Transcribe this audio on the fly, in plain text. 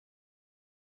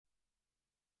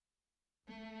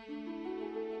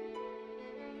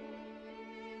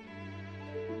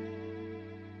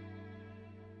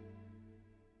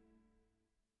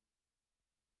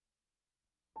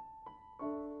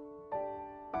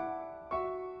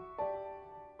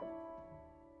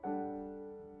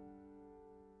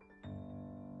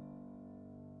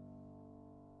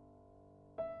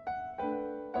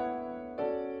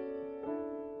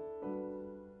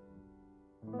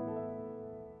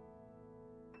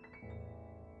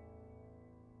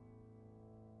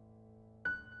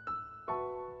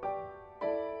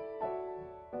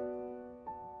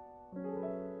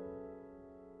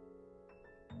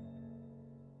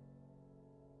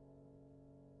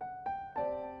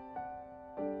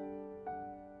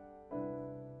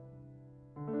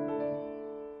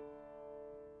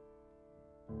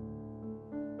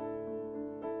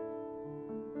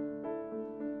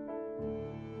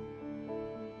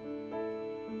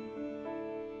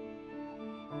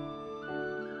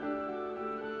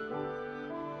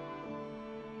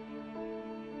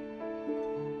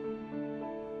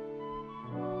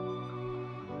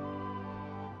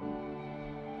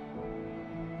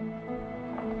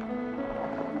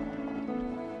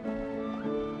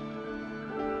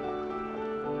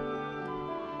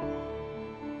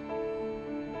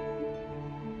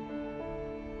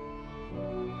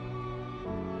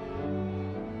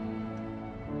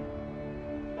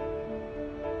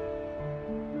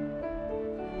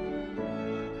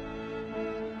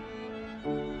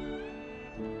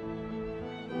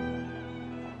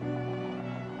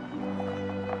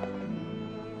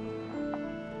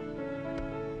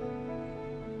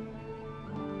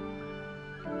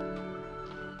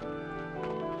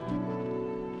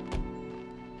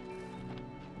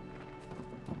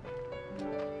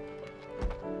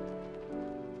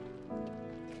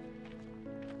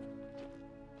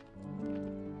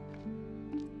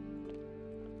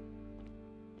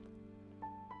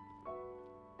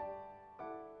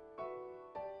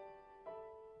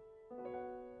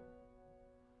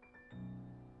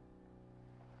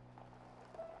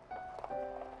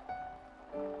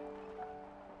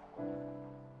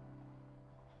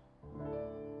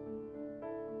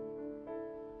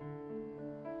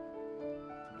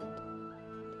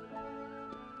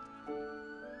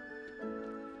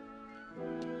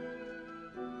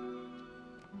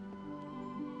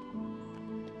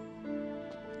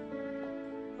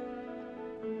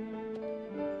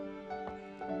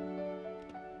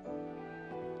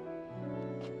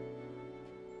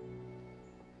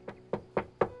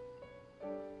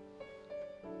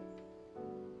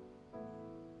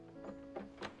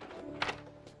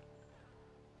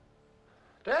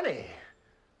Danny.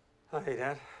 Hi,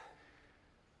 Dad.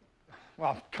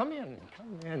 Well, come in,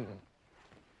 come in.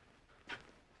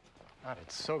 God,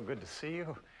 it's so good to see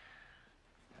you.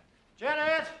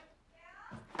 Janet!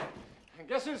 Yeah?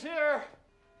 Guess who's here?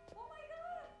 Oh,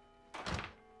 my God!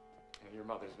 Your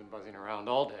mother's been buzzing around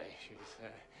all day. She's,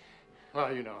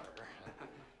 well, you know her.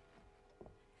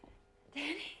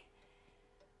 Danny?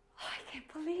 Oh, I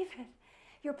can't believe it.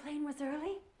 Your plane was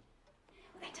early?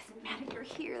 Well, that doesn't matter. You're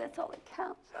here. That's all that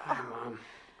counts. Hi, Mom.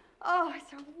 Oh,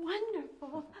 it's so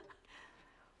wonderful.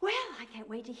 Well, I can't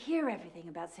wait to hear everything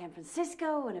about San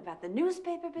Francisco and about the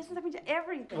newspaper business. I mean,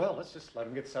 everything. Well, let's just let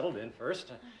him get settled in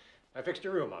first. I fixed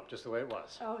your room up just the way it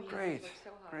was. Oh, yes. Great. It looks so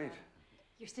hard. Great.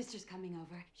 Your sister's coming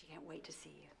over. She can't wait to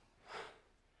see you.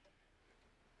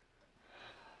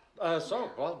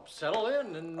 Well, settle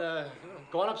in and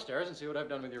go on upstairs and see what I've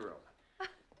done with your room.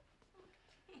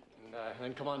 And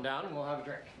then come on down and we'll have a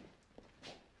drink.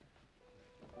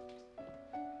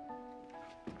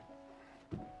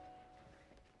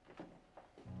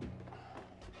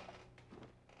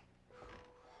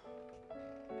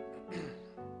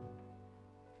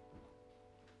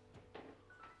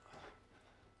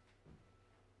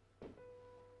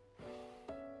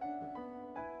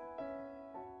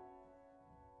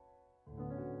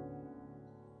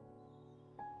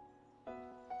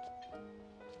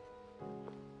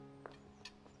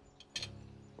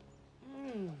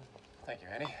 Thank you,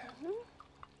 Annie. Mm-hmm.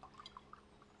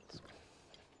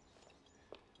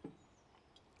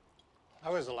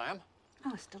 How is the lamb?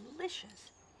 Oh, it's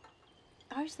delicious.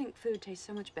 I always think food tastes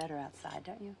so much better outside,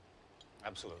 don't you?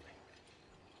 Absolutely.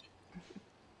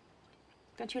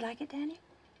 Don't you like it, Danny?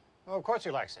 Oh, of course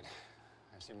he likes it.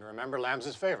 I seem to remember lamb's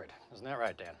his favorite. Isn't that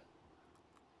right, Dan?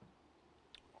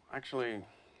 Actually,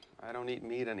 I don't eat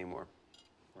meat anymore.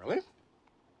 Really?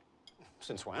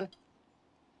 Since when?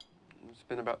 It's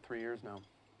been about 3 years now.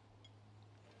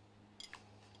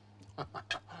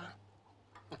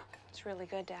 It's really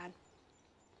good, Dad.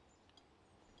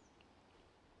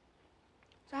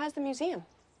 So how's the museum?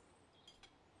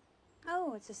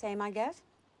 Oh, it's the same, I guess.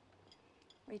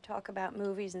 We talk about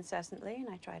movies incessantly, and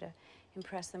I try to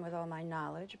impress them with all my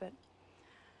knowledge, but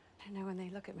I know when they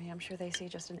look at me, I'm sure they see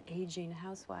just an aging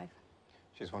housewife.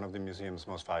 She's one of the museum's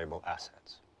most valuable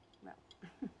assets. Well,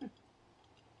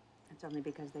 that's only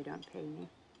because they don't pay me.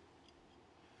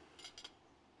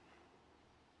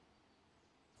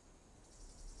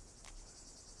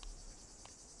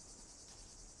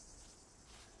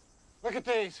 Look at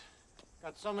these.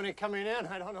 Got so many coming in,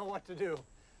 I don't know what to do.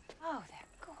 Oh,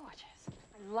 they're gorgeous.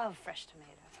 I love fresh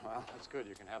tomatoes. Well, that's good.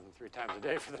 You can have them 3 times a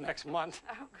day for the next month.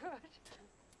 Oh, good.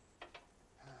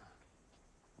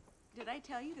 Did I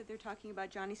tell you that they're talking about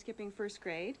Johnny skipping first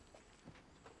grade?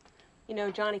 You know,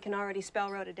 Johnny can already spell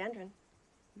rhododendron.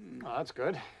 Oh, that's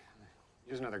good.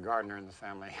 Use another gardener in the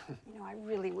family. You know, I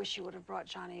really wish you would have brought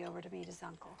Johnny over to meet his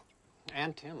uncle.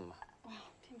 And Tim. Well,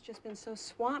 Tim's just been so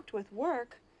swamped with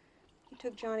work. He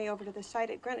took Johnny over to the site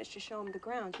at Greenwich to show him the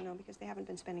grounds, you know, because they haven't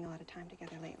been spending a lot of time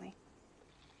together lately.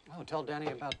 Oh, tell Danny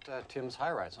about Tim's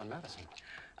high-rise on Madison.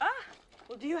 Ah,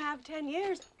 well, do you have 10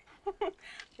 years?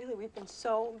 Really, we've been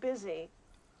so busy.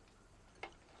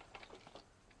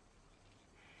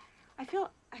 I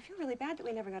feel really bad that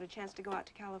we never got a chance to go out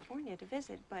to California to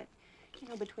visit, but, you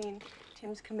know, between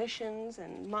Tim's commissions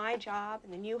and my job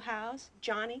and the new house,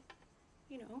 Johnny,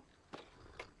 you know.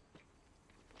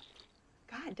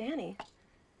 God, Danny,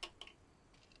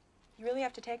 you really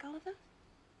have to take all of them?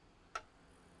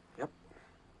 Yep.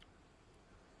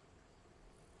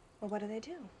 Well, what do they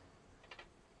do?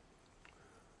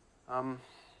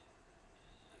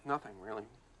 Nothing, really.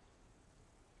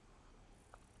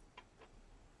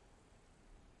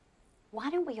 Why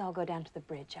don't we all go down to the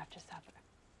bridge after supper?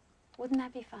 Wouldn't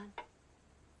that be fun?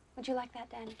 Would you like that,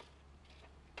 Danny?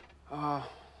 Wow.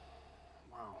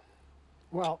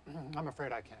 Well, I'm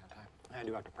afraid I can't. I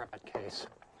do have to prep that case.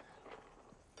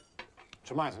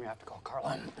 Which reminds me, I have to call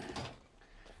Carla.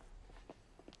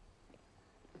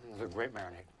 This is a great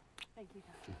marinade. Thank you,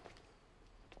 Don.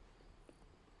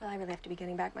 Well, I really have to be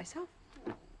getting back myself.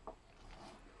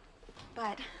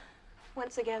 But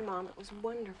once again, Mom, it was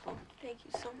wonderful. Thank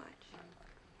you so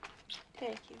much.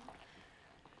 Thank you.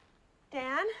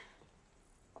 Dan,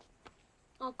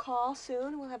 I'll call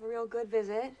soon. We'll have a real good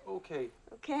visit. Okay.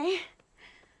 Okay?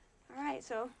 All right,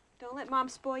 so don't let Mom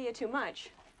spoil you too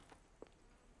much.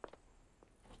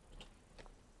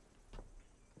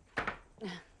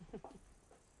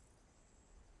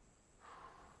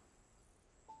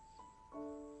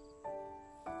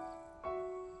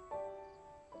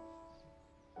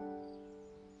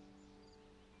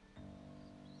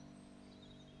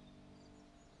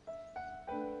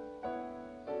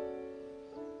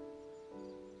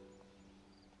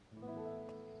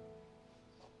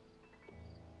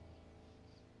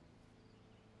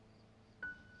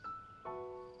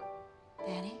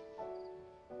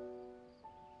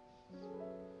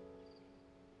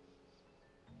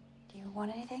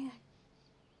 want anything?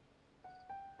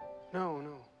 No,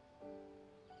 no.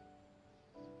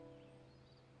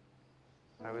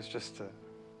 I was just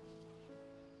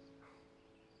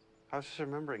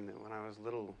remembering that when I was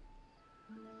little,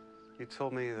 you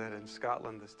told me that in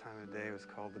Scotland this time of day was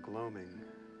called the Gloaming.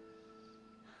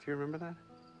 Do you remember that?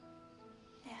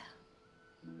 Yeah.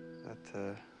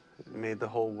 That it made the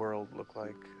whole world look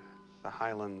like the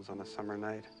Highlands on a summer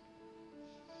night.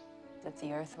 That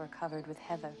the earth were covered with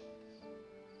heather.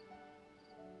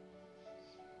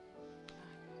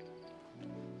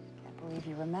 Can't believe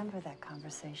you remember that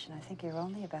conversation. I think you're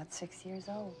only about 6 years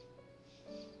old.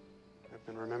 I've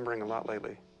been remembering a lot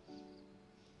lately.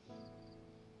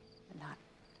 You're not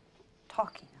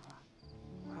talking a lot.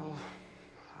 Well,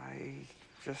 I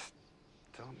just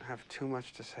don't have too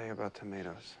much to say about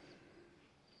tomatoes.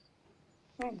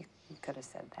 Well, you could have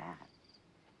said that.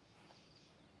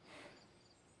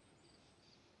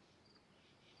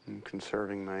 I'm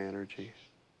conserving my energy.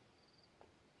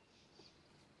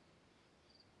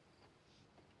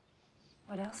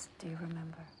 What else do you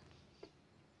remember?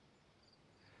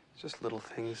 Just little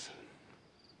things.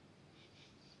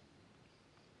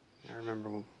 I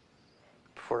remember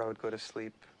before I would go to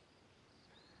sleep,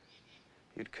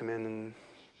 you'd come in and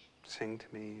sing to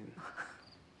me.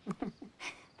 And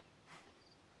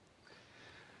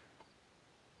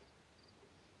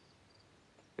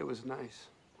it was nice.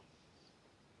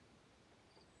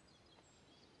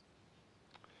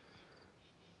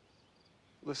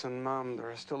 Listen, Mom, there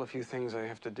are still a few things I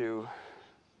have to do.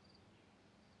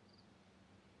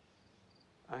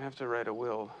 I have to write a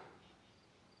will.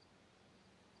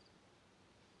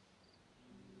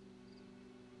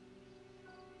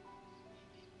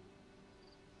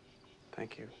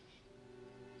 Thank you.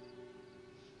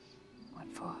 What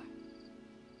for?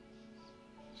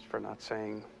 Just for not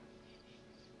saying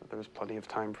that there was plenty of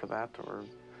time for that, or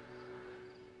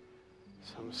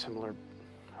some similar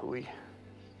hooey.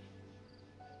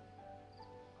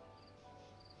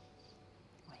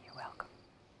 Well, you're welcome.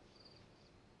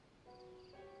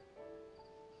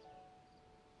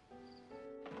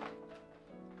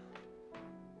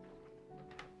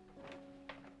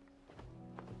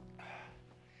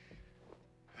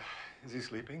 Is he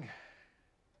sleeping?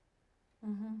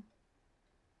 Mm-hmm.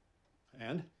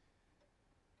 And?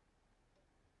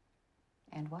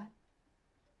 And what?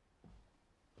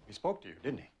 He spoke to you,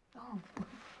 didn't he? Oh,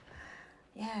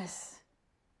 yes.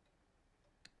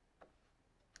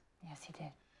 Yes, he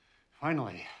did.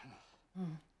 Finally.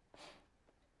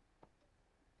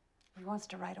 He wants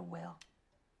to write a will.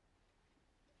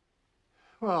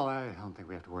 Well, I don't think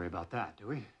we have to worry about that, do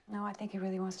we? No, I think he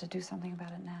really wants to do something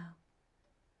about it now.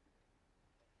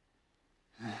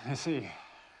 I see.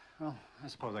 Well, I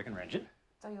suppose I can arrange it.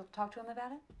 So you'll talk to him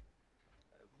about it?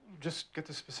 Just get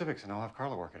the specifics and I'll have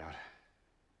Carla work it out.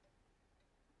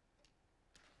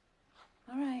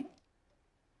 All right.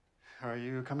 Are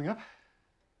you coming up?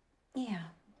 Yeah,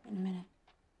 in a minute.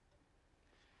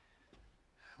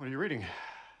 What are you reading?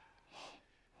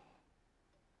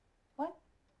 What?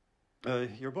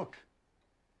 Your book.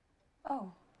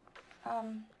 Oh,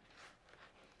 well,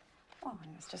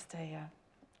 it's just a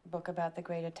book about the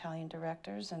great Italian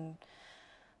directors and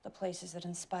the places that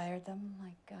inspired them,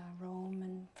 like Rome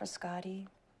and Frascati,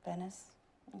 Venice.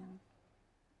 You know.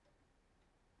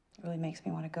 It really makes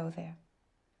me want to go there.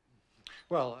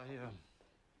 Well,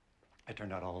 I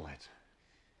turned out all the lights.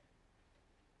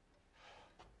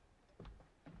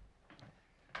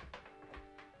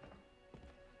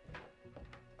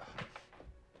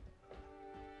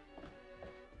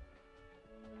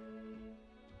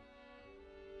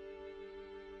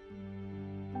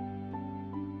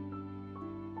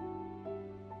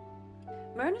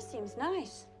 Myrna seems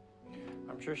nice.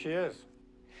 I'm sure she is.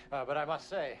 But I must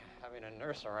say, having a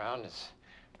nurse around is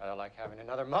rather like having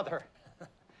another mother. What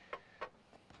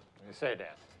do you say,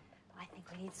 Dan? I think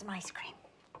we need some ice cream.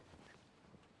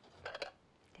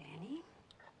 Danny?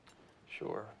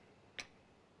 Sure.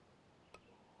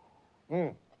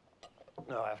 No,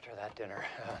 after that dinner,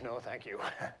 no, thank you.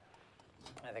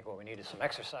 I think what we need is some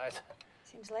exercise.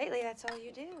 Seems lately that's all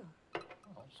you do.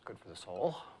 Well, it's good for the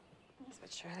soul. Yes,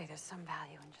 but surely there's some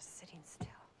value in just sitting still.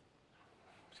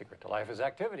 Secret to life is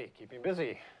activity, keeping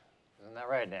busy. Isn't that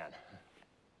right, Dan?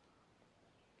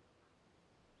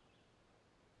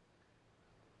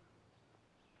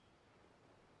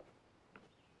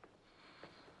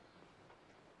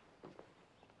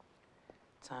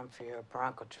 Time for your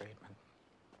broncho treatment.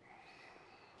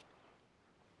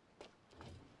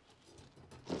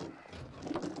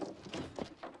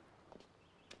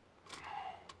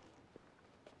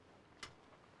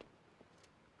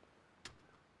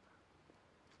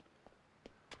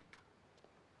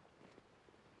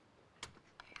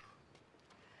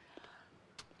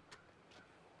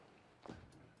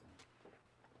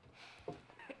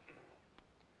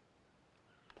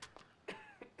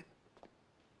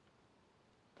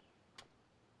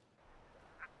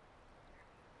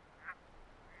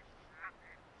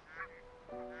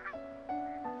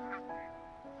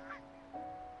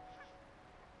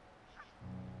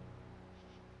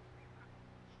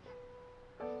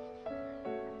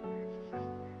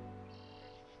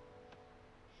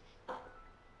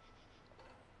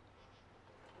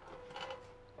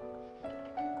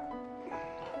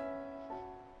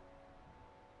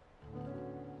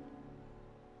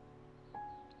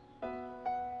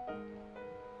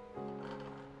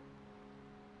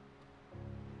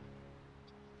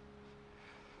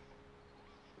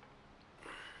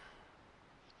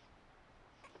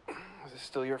 Is this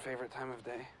still your favorite time of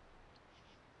day?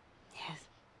 Yes,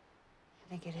 I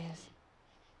think it is.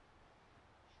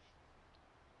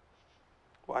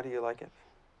 Why do you like it?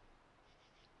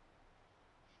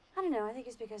 I don't know, I think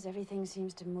it's because everything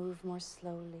seems to move more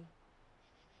slowly.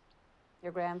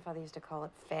 Your grandfather used to call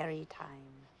it fairy time.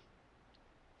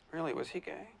 Really, was he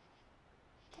gay?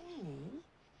 Danny?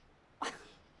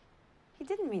 He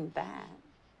didn't mean that.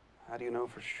 How do you know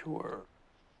for sure?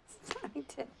 I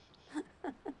did.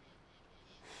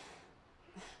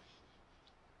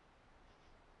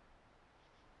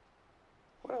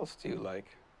 What else do you like?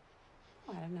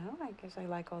 I don't know. I guess I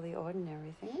like all the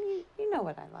ordinary things. You know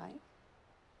what I like.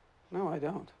 No, I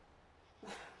don't.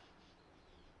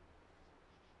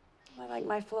 I like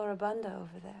my floribunda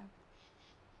over there.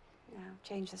 Now,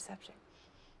 change the subject.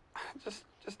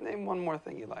 Just name one more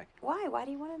thing you like. Why? Why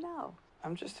do you want to know?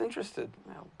 I'm just interested.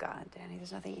 Oh, God, Danny,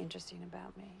 there's nothing interesting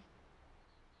about me.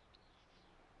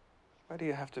 Why do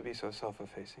you have to be so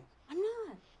self-effacing? I'm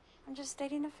not. I'm just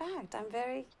stating a fact. I'm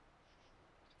very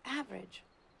average.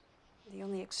 The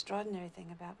only extraordinary thing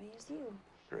about me is you.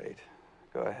 Great.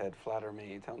 Go ahead, flatter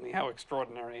me. Tell me how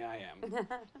extraordinary I am.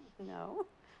 No,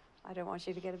 I don't want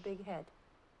you to get a big head.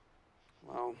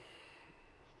 Well,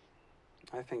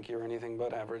 I think you're anything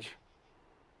but average.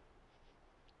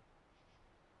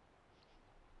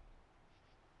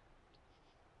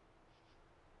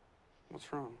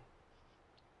 What's wrong?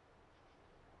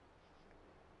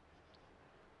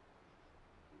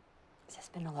 It's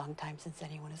just been a long time since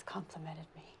anyone has complimented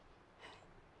me.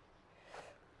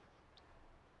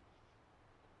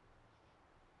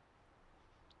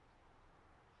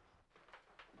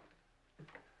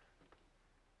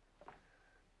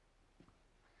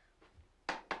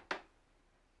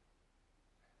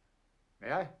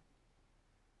 May I?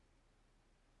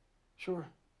 Sure.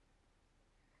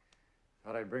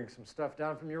 Thought I'd bring some stuff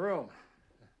down from your room.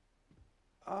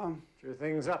 Cheer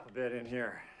things up a bit in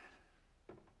here.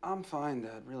 I'm fine,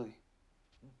 Dad, really.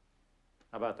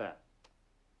 How about that?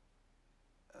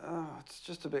 It's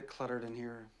just a bit cluttered in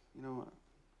here. You know,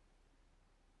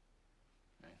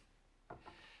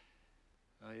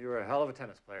 You were a hell of a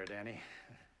tennis player, Danny.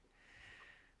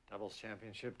 Doubles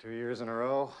championship 2 years in a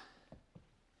row.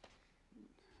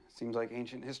 seems like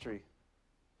ancient history.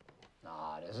 No,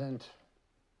 it isn't.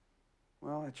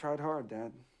 Well, I tried hard,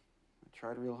 Dad. I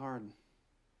tried real hard.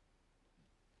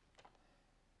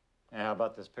 Yeah, how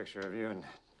about this picture of you and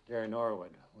Gary Norwood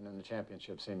winning the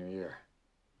championship senior year?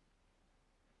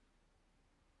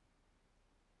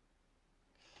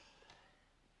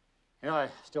 You know, I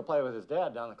still play with his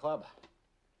dad down the club.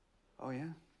 Oh, yeah?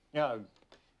 Yeah,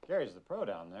 Gary's the pro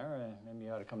down there. Maybe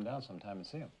you ought to come down sometime and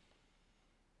see him.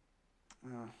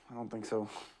 I don't think so.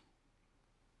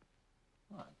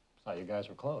 Well, I thought you guys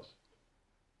were close.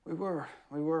 We were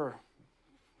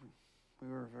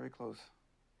very close.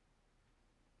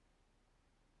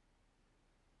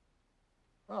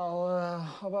 Well,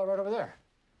 how about right over there?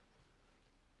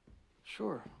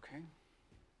 Sure, okay.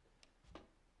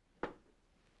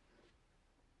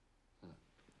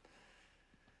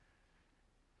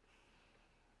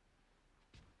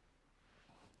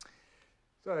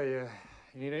 So, you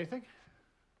need anything?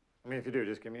 I mean, if you do,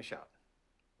 just give me a shout.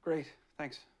 Great,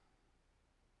 thanks.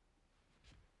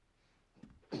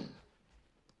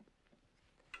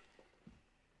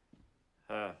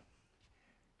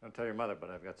 Don't tell your mother,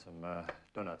 but I've got some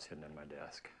donuts hidden in my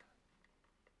desk.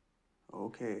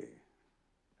 Okay.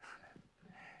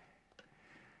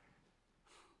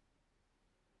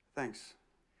 Thanks.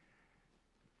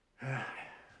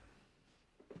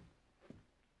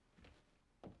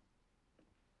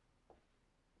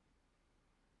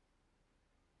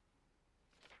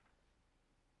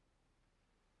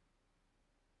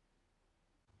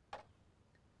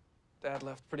 Dad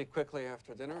left pretty quickly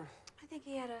after dinner. I think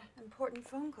he had an important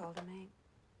phone call to make.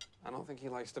 I don't think he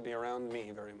likes to be around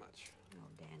me very much. No,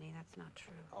 Danny, that's not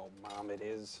true. Oh, Mom, it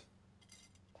is.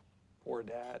 Poor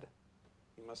Dad.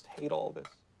 He must hate all this.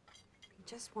 He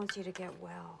just wants you to get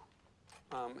well.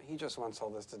 He just wants all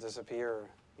this to disappear.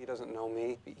 He doesn't know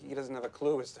me. He doesn't have a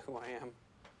clue as to who I am.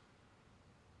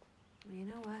 Well, you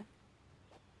know what?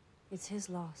 It's his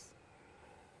loss.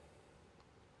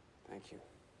 Thank you.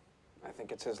 I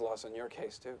think it's his loss in your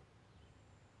case, too.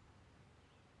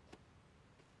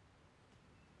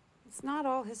 It's not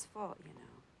all his fault, you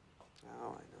know. Oh,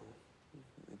 I know.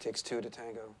 It takes two to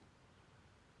tango.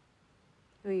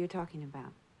 Who are you talking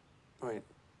about? Wait.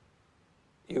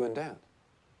 You and Dad.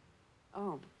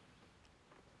 Oh.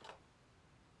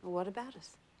 Well, what about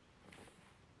us?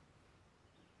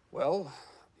 Well,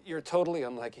 you're totally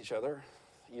unlike each other.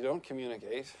 You don't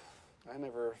communicate. I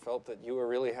never felt that you were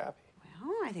really happy.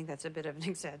 No, I think that's a bit of an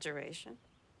exaggeration.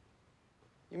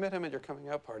 You met him at your coming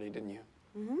out party, didn't you?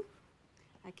 Mm-hmm.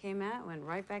 I came out, went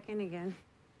right back in again.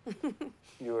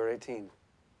 You were 18.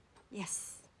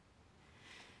 Yes.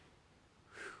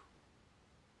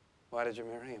 Why did you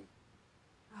marry him?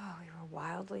 Oh, we were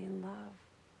wildly in love.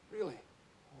 Really?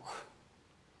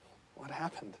 What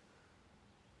happened?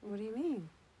 What do you mean?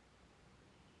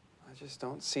 I just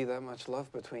don't see that much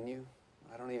love between you.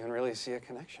 I don't even really see a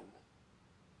connection.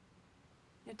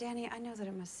 Now, Danny, I know that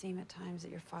it must seem at times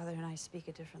that your father and I speak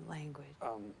a different language.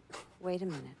 Wait a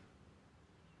minute.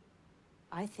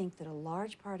 I think that a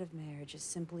large part of marriage is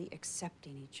simply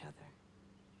accepting each other.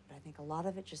 But I think a lot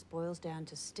of it just boils down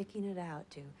to sticking it out,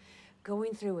 to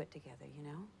going through it together, you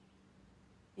know?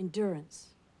 Endurance.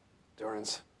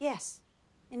 Endurance? Yes,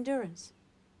 endurance.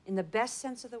 In the best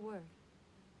sense of the word.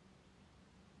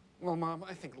 Well, Mom,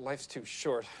 I think life's too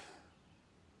short.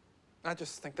 I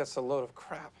just think that's a load of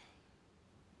crap.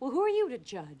 Well, who are you to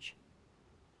judge?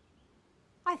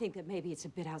 I think that maybe it's a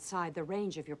bit outside the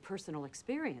range of your personal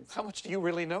experience. How much do you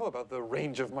really know about the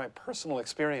range of my personal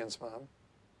experience, Mom?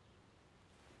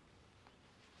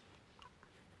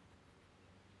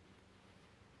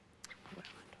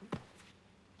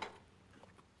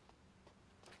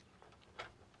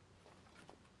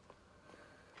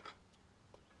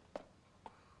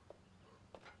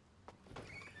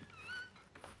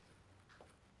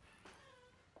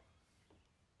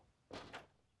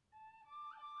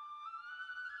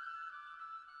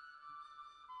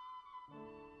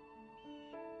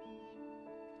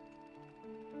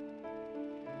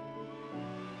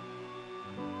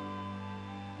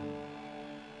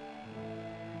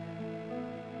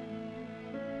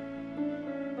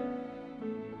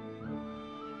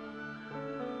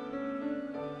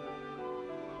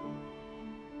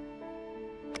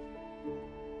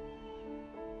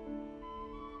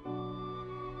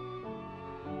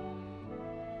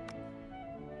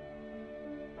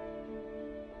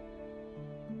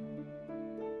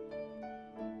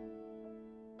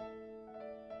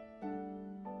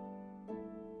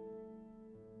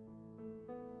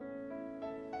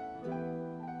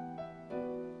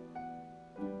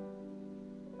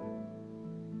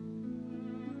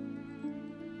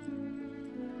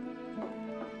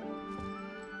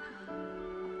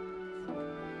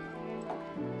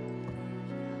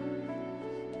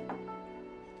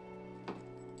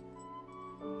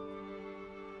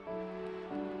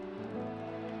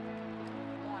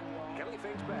 Kelly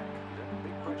fakes back.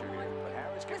 Big pressure here. But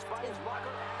Harris gets by his blocker.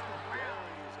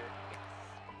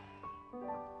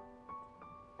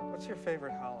 What's your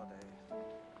favorite holiday?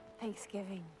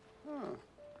 Thanksgiving. Huh.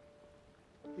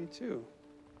 Me too.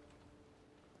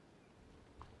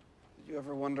 Did you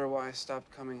ever wonder why I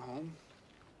stopped coming home?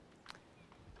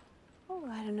 Oh,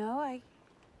 I don't know. I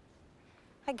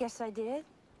guess I did.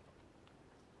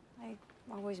 I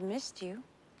always missed you.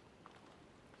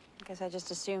 I guess I just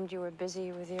assumed you were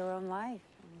busy with your own life.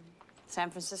 And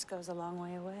San Francisco's a long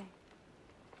way away.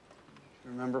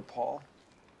 Remember Paul?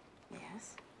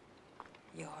 Yes.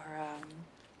 Your,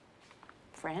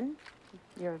 friend?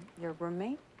 Your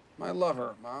roommate? My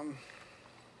lover, Mom.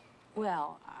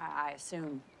 Well, I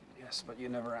assume. Yes, but you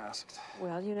never asked.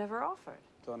 Well, you never offered.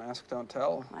 Don't ask, don't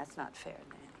tell. That's not fair,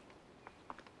 Danny.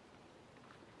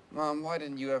 Mom, why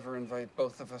didn't you ever invite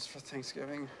both of us for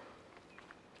Thanksgiving?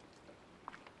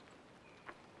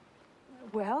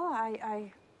 Well,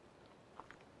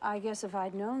 I guess if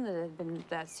I'd known that it had been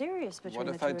that serious between the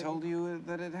two What if I of you- told you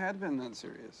that it had been that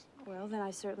serious? Well, then I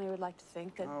certainly would like to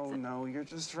think that... Oh, no, you're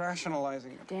just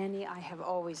rationalizing it. Danny, I have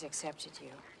always accepted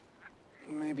you.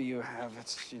 Maybe you have,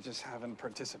 you just haven't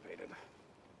participated.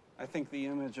 I think the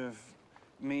image of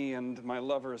me and my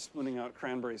lover spooning out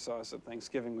cranberry sauce at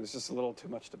Thanksgiving was just a little too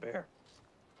much to bear.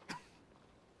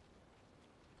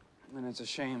 And it's a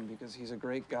shame because he's a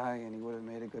great guy and he would have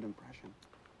made a good impression.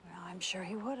 Well, I'm sure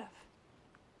he would have.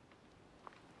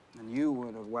 And you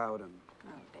would have wowed him.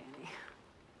 Oh, Danny.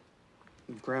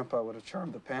 And Grandpa would have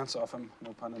charmed the pants off him,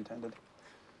 no pun intended.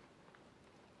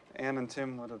 Ann and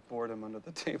Tim would have bored him under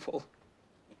the table.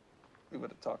 We would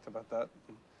have talked about that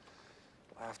and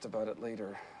laughed about it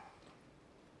later.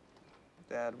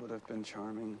 Dad would have been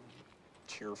charming,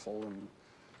 cheerful, and...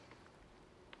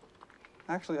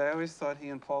 Actually, I always thought he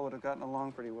and Paul would have gotten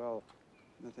along pretty well.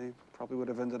 That they probably would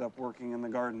have ended up working in the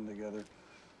garden together.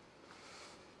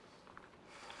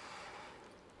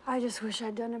 I just wish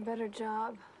I'd done a better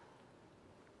job.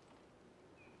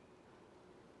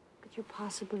 Could you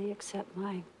possibly accept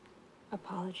my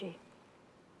apology?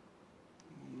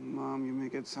 Mom, you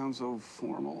make it sound so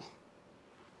formal.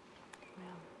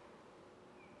 Well,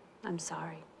 I'm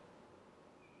sorry.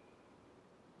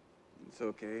 It's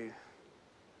okay.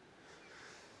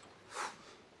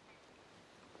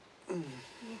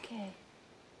 okay?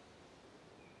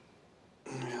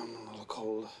 Yeah, I'm a little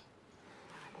cold.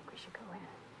 I think we should go in.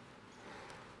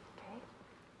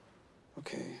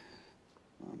 Okay? Okay.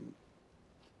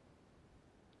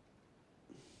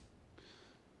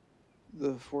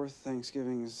 The fourth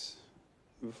Thanksgivings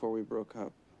before we broke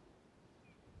up,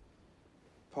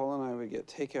 Paul and I would get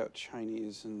takeout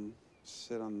Chinese and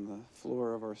sit on the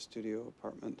floor of our studio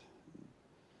apartment.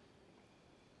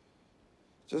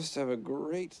 Just have a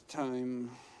great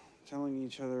time telling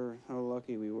each other how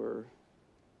lucky we were.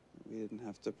 We didn't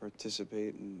have to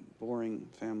participate in boring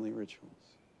family rituals.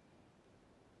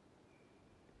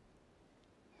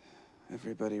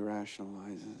 Everybody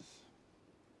rationalizes.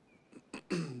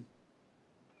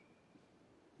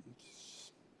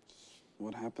 It's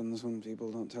what happens when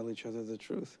people don't tell each other the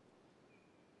truth.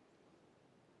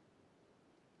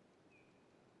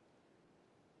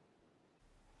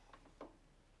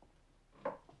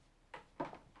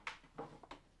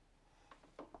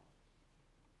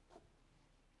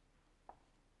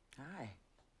 Hi.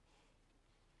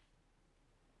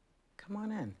 Come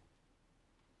on in.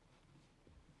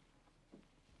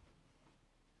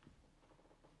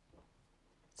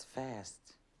 It's fast.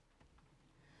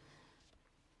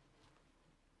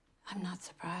 I'm not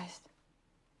surprised.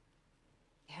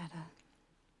 We had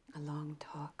a long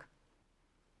talk.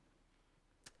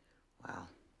 Well,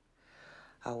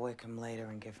 I'll wake him later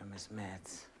and give him his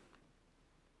meds.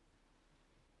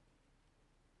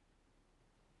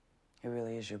 He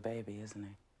really is your baby, isn't he?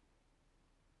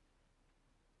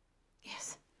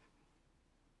 Yes.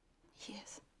 He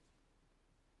is.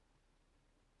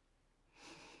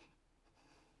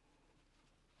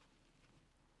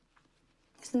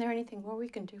 Isn't there anything more we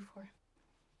can do for him?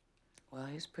 Well,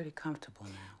 he's pretty comfortable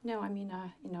now. No, I mean,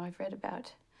 I've read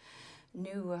about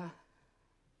new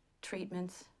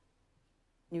treatments,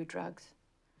 new drugs.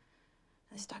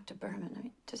 This Dr. Berman, I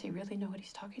mean, does he really know what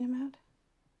he's talking about?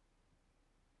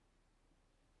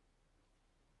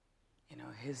 You know,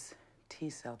 his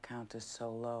T-cell count is so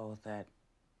low that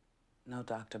no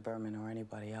Dr. Berman or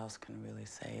anybody else can really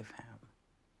save him.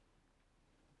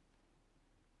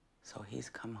 So he's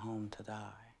come home to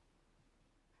die.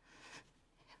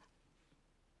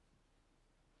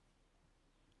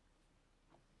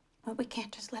 But we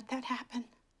can't just let that happen.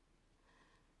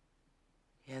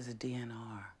 He has a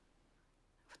DNR.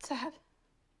 What's that?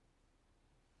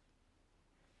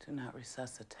 Do not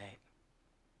resuscitate.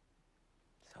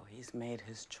 So he's made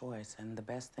his choice, and the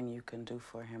best thing you can do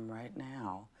for him right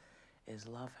now is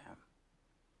love him.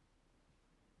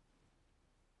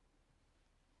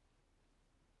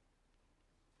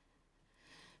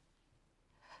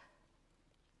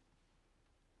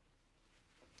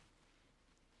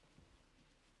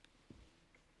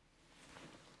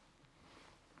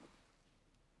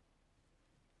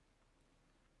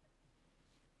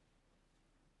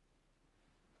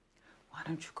 Why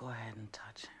don't you go ahead and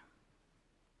touch him?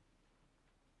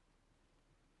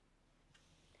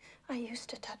 I used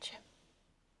to touch him.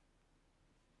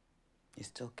 You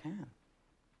still can.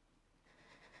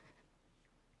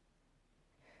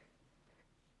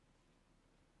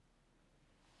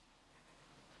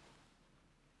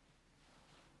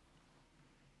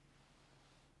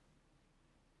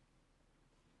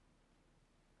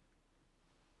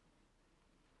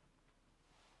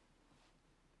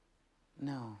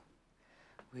 No,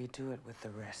 we do it with the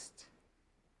wrist.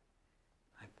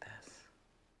 Like this.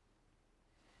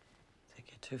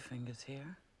 Take your 2 fingers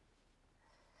here.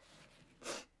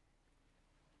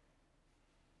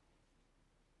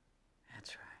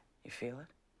 That's right. You feel it?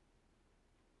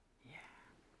 Yeah.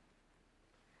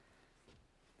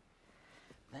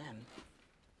 Then,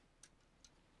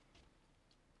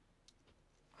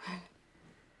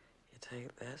 you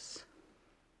take this,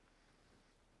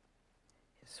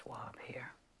 you swab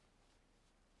here,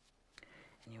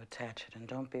 and you attach it. And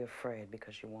don't be afraid,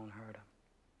 because you won't hurt him.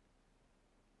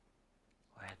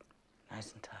 Go ahead,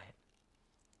 nice and tight.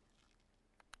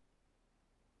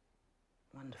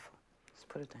 Wonderful. Just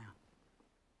put it down.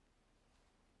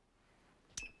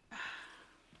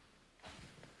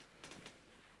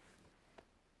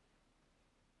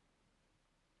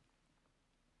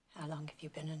 How long have you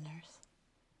been a nurse?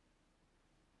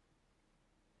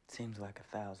 Seems like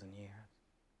 1,000 years.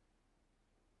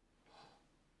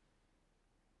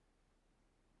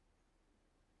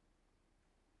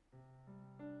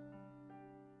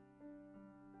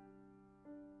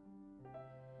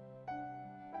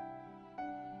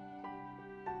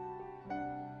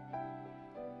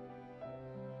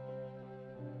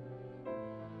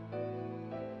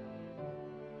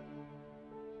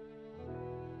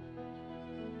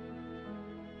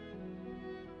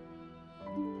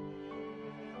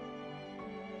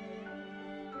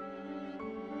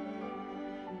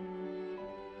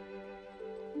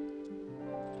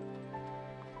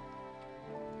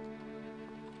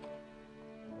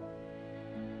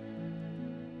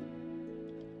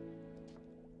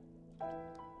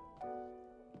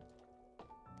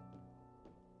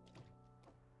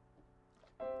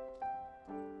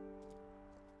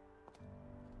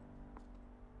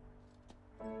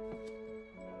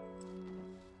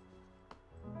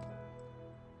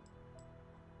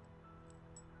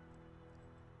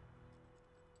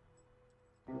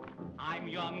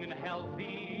 young and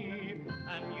healthy,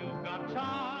 and you've got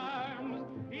charms.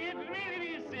 It'd really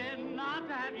be sin not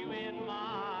to have you in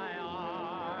my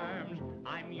arms.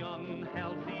 I'm young and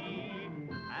healthy,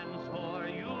 and so are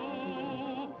you.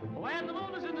 When the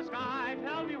moon is in the sky,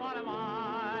 tell me what am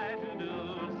I to do?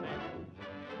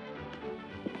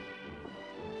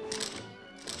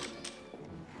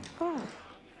 Oh.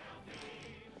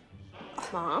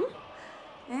 Mom?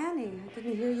 Annie, I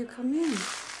didn't hear you come in.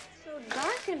 It's so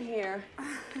dark in here.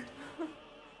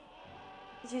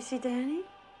 Did you see Danny?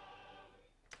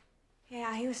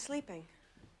 Yeah, he was sleeping.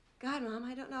 God, Mom,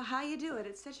 I don't know how you do it.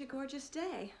 It's such a gorgeous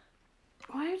day.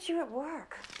 Why aren't you at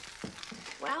work?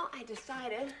 Well, I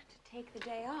decided to take the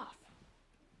day off.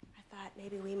 I thought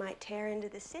maybe we might tear into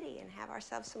the city and have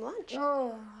ourselves some lunch.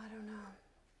 Oh, I don't know.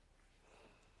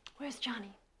 Where's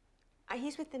Johnny?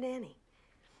 He's with the nanny.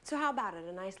 So how about it?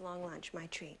 A nice long lunch, my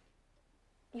treat.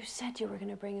 You said you were going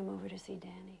to bring him over to see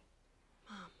Danny.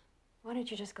 Mom. Why don't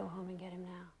you just go home and get him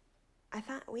now? I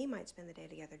thought we might spend the day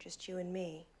together, just you and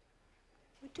me.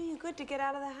 It would do you good to get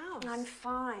out of the house. I'm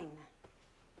fine.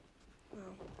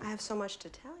 Well, I have so much to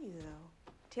tell you,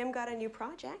 though. Tim got a new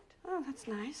project. Oh, that's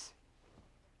nice.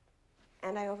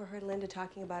 And I overheard Linda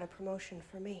talking about a promotion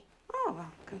for me. Oh,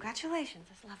 well, congratulations.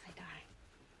 That's lovely, darling.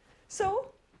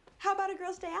 So, how about a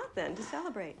girls' day out, then, to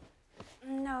celebrate?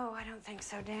 No, I don't think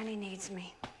so. Danny needs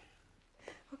me.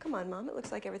 Well, come on, Mom. It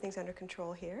looks like everything's under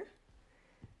control here.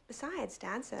 Besides,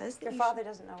 Dad says that Your father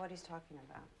doesn't know what he's talking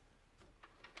about.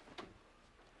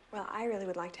 Well, I really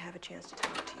would like to have a chance to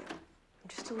talk to you. I'm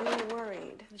just a little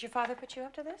worried. Did your father put you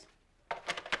up to this?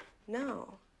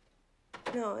 No.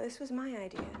 No, this was my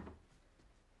idea.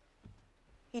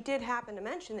 He did happen to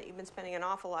mention that you've been spending an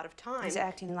awful lot of time. He's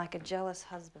acting like a jealous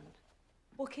husband.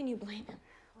 Well, can you blame him?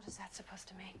 What is that supposed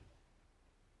to mean?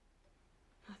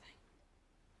 Nothing.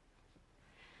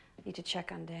 Need to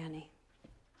check on Danny.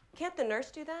 Can't the nurse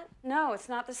do that? No, it's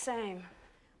not the same.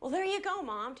 Well, there you go,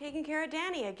 Mom, taking care of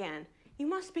Danny again. You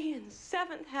must be in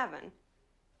seventh heaven.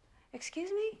 Excuse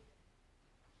me?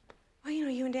 Well, you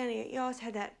know, you and Danny, you always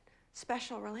had that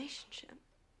special relationship.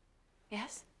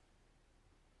 Yes?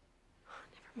 Oh,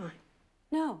 never mind.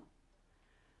 No.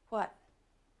 What?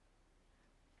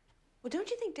 Well, don't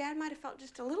you think Dad might have felt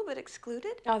just a little bit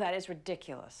excluded? Oh, that is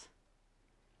ridiculous.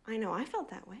 I know, I felt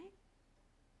that way.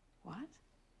 What?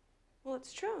 Well,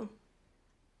 it's true.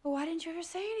 Well, why didn't you ever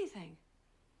say anything?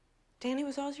 Danny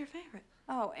was always your favorite.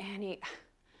 Oh, Annie,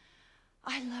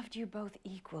 I loved you both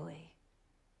equally.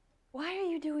 Why are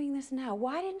you doing this now?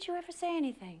 Why didn't you ever say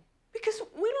anything? Because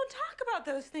we don't talk about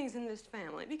those things in this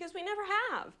family, because we never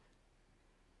have.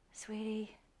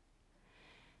 Sweetie,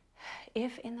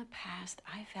 if in the past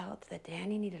I felt that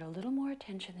Danny needed a little more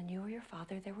attention than you or your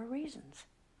father, there were reasons.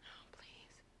 Oh,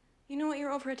 please. You know what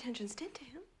your over-attentions did to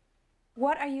him?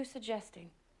 What are you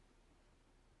suggesting?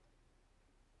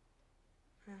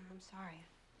 I'm sorry.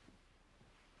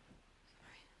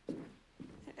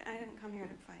 I didn't come here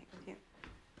to fight with you.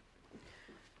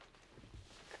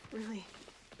 Really.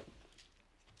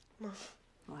 Mom.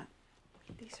 What?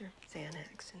 These are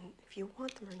Xanax, and if you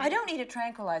want them or not... I don't need a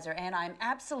tranquilizer, Anne. I'm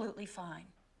absolutely fine.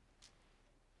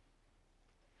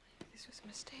 This was a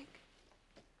mistake.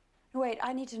 Wait,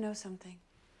 I need to know something.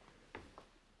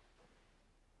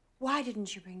 Why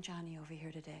didn't you bring Johnny over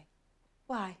here today?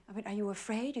 Why? I mean, are you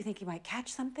afraid? Do you think he might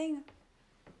catch something?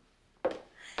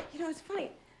 You know, it's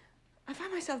funny. I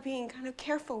find myself being kind of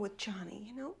careful with Johnny,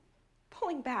 you know?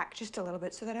 Pulling back just a little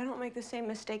bit so that I don't make the same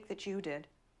mistake that you did.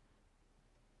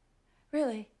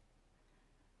 Really?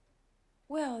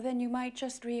 Well, then you might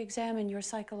just re-examine your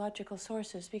psychological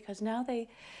sources, because now they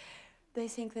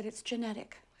think that it's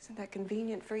genetic. Isn't that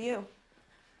convenient for you?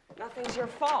 Nothing's your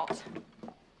fault.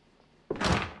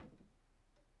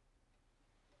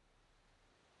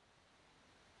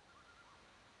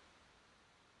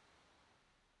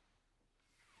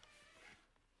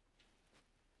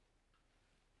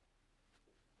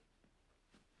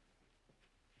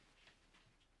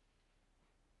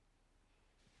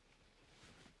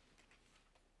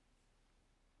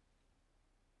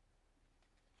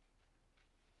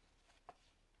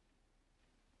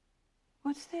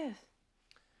 What's this?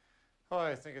 Oh,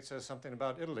 I think it says something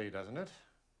about Italy, doesn't it?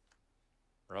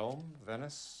 Rome,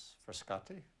 Venice,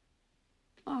 Frascati.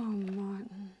 Oh,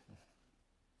 Martin.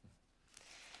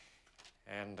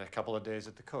 And a couple of days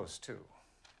at the coast, too.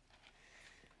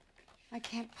 I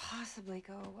can't possibly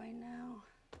go away now.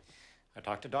 I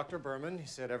talked to Dr. Berman. He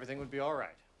said everything would be all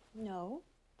right. No,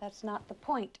 that's not the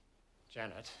point.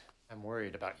 Janet, I'm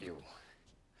worried about you.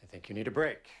 I think you need a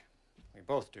break. We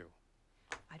both do.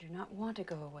 I do not want to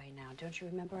go away now. Don't you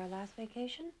remember our last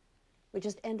vacation? We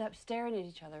just end up staring at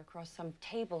each other across some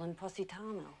table in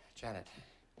Positano. Janet,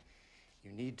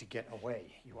 you need to get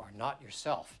away. You are not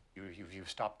yourself. You've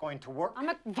stopped going to work. I'm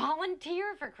a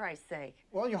volunteer, for Christ's sake.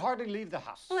 Well, you hardly leave the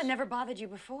house. Well, it never bothered you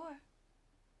before.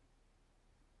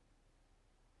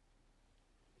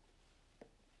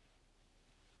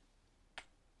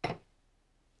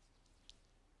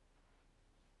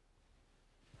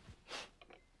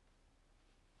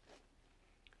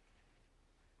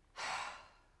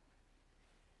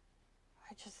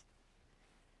 I just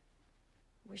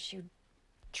wish you'd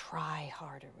try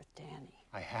harder with Danny.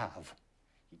 I have.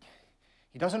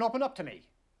 He doesn't open up to me.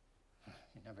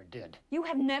 He never did. You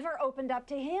have never opened up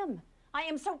to him. I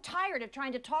am so tired of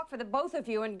trying to talk for the both of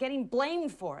you and getting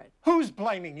blamed for it. Who's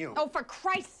blaming you? Oh, for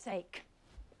Christ's sake.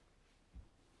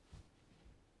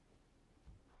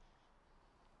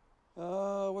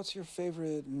 What's your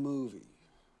favorite movie?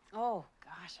 Oh,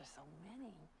 gosh, there's so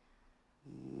many.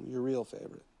 Your real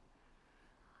favorite?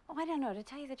 Oh, I don't know. To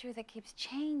tell you the truth, it keeps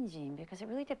changing because it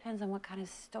really depends on what kind of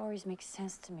stories make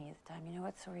sense to me at the time. You know,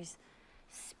 what stories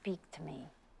speak to me.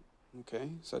 Okay,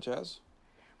 such as?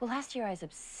 Well, last year I was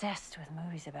obsessed with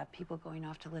movies about people going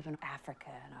off to live in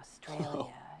Africa and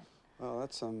Australia. Well,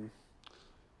 that's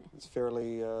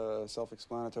fairly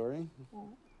self-explanatory.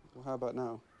 Well, how about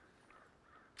now?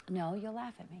 No, you'll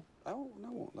laugh at me. I won't. I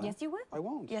won't laugh. Yes, you will. I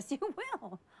won't. Yes, you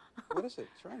will. What is it?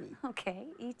 Try me. Okay,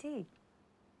 E.T.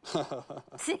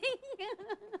 See?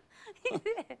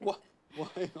 What?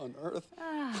 Why on earth?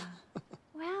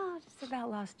 Well, just about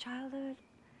lost childhood.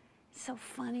 So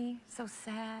funny, so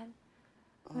sad.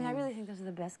 I mean, I really think those are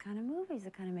the best kind of movies,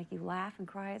 that kind of make you laugh and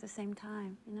cry at the same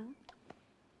time, you know?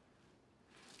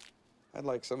 I'd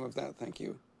like some of that, thank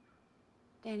you.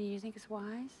 Danny, you think it's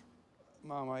wise?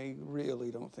 Mom, I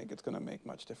really don't think it's going to make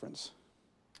much difference.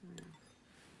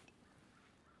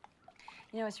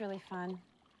 You know, it's really fun.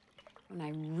 When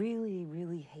I really,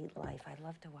 really hate life, I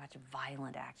love to watch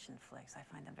violent action flicks. I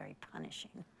find them very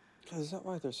punishing. Is that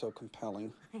why they're so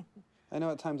compelling? I know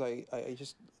at times I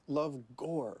just love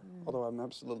gore, although I'm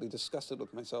absolutely disgusted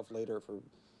with myself later for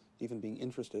even being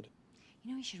interested.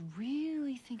 You know, you should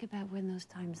really think about when those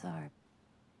times are.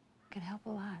 It can help a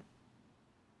lot.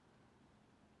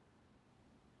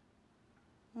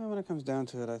 Well, when it comes down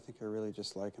to it, I think I really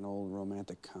just like an old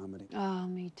romantic comedy. Oh,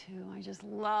 me too. I just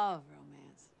love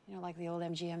romance. You know, like the old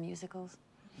MGM musicals.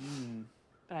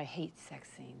 But I hate sex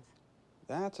scenes.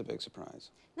 That's a big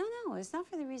surprise. No, it's not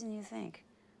for the reason you think.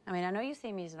 I mean, I know you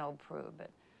see me as an old prude, but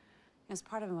it's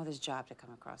part of a mother's job to come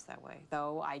across that way.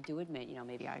 Though I do admit, you know,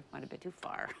 maybe I went a bit too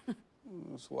far.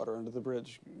 It's water under the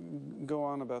bridge. Go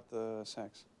on about the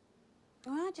sex.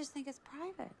 Well, I just think it's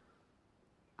private.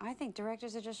 I think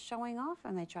directors are just showing off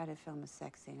when they try to film a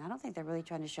sex scene. I don't think they're really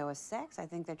trying to show us sex. I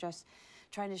think they're just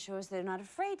trying to show us they're not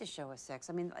afraid to show us sex.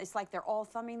 I mean, it's like they're all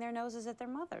thumbing their noses at their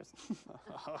mothers.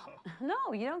 No,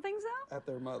 you don't think so? At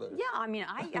their mothers? Yeah, I mean,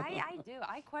 I do.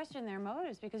 I question their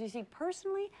motives because, you see,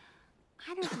 personally,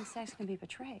 I don't think sex can be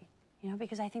portrayed, you know,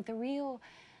 because I think the real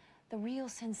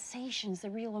sensations,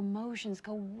 the real emotions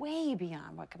go way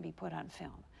beyond what can be put on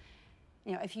film.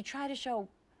 You know, if you try to show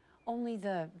only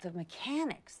the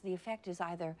mechanics, the effect is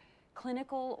either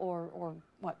clinical or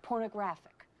what,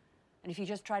 pornographic. And if you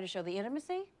just try to show the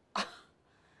intimacy,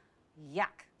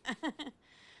 yuck.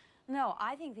 No,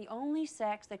 I think the only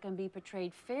sex that can be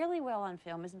portrayed fairly well on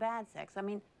film is bad sex. I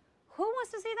mean, who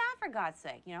wants to see that, for God's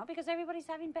sake, you know? Because everybody's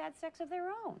having bad sex of their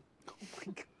own. Oh,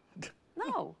 my God.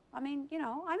 No, I mean, you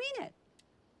know, I mean it.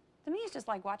 To me, it's just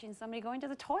like watching somebody going to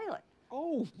the toilet.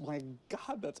 Oh, my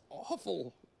God, that's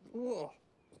awful. Ugh.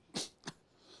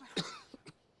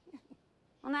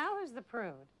 Well, now who's the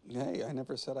prude? Hey, I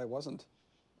never said I wasn't.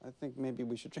 I think maybe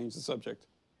we should change the subject.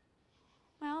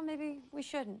 Well, maybe we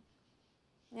shouldn't.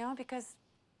 You know, because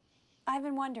I've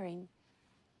been wondering,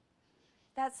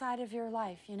 that side of your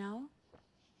life, you know?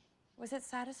 Was it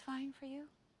satisfying for you?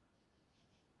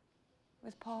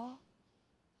 With Paul?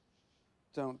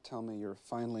 Don't tell me you're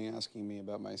finally asking me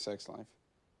about my sex life.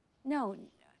 No,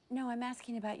 I'm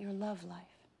asking about your love life.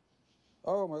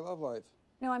 Oh, my love life.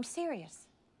 No, I'm serious.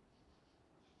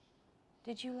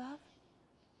 Did you love?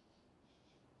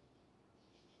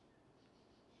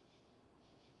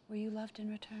 Were you loved in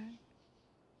return?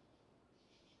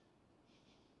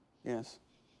 Yes.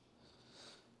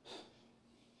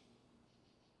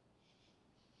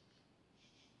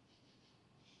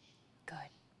 Good.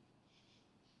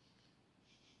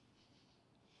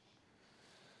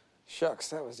 Shucks,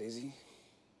 that was easy.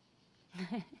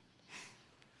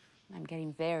 I'm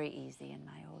getting very easy in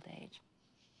my old age.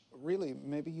 Really,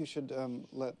 maybe you should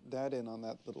let Dad in on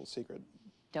that little secret.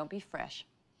 Don't be fresh.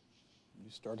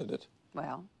 You started it.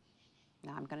 Well,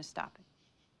 Now I'm going to stop it.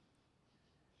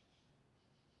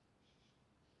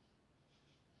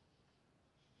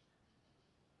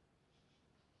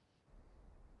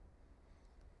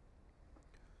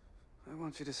 I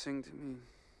want you to sing to me.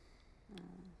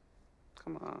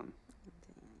 Come on.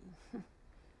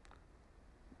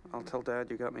 I'll tell Dad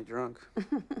you got me drunk.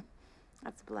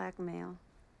 That's blackmail.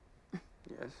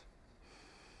 Yes.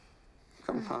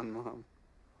 Come on, Mom.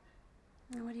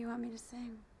 Now, what do you want me to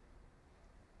sing?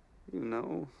 You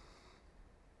know.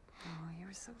 Oh, you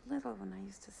were so little when I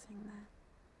used to sing that.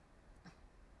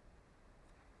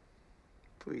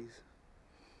 Please.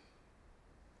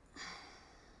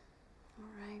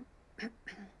 All right.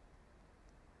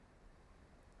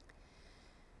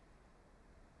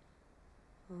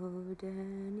 Oh,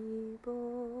 Danny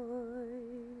boy,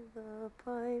 the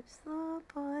pipes are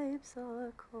calling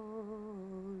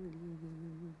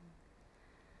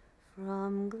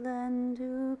from glen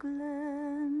to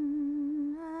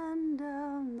glen and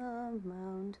down the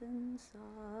mountainside.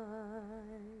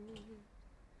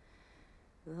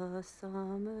 The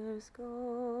summer's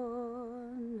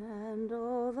gone and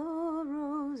all the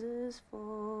roses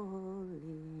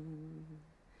falling.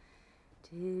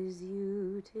 'Tis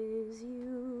you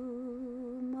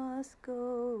must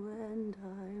go and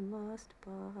I must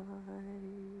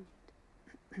bide.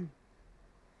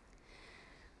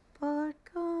 But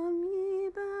come ye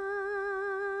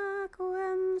back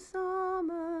when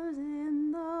summer's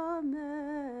in the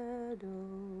meadow,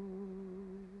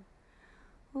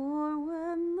 or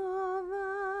when the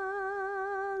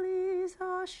valley's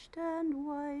hushed and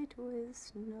white with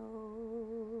snow.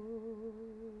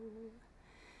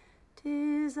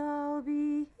 'Tis I'll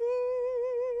be here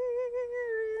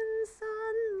in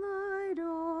sunlight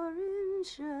or in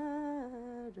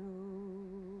shadow.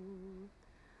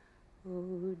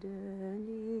 Oh,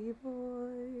 Danny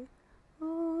boy,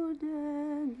 oh,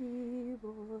 Danny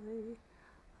boy,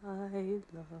 I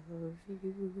love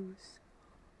you so.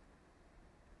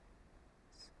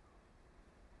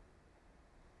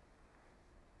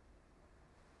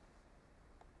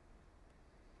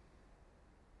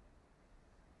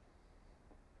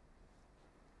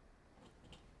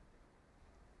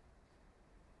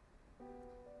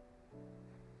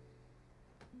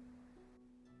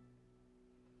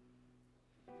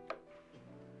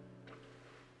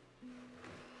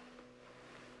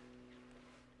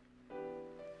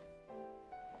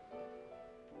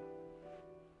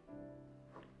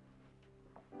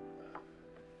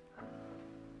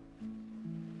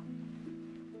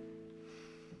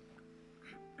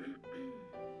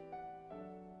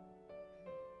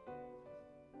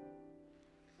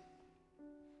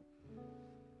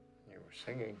 You were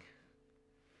singing.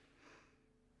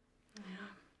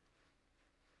 Yeah.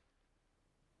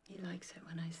 He likes it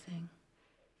when I sing.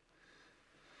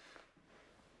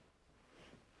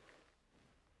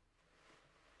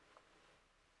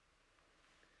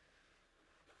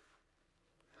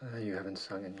 You haven't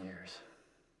sung in years.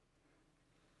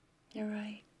 You're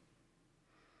right.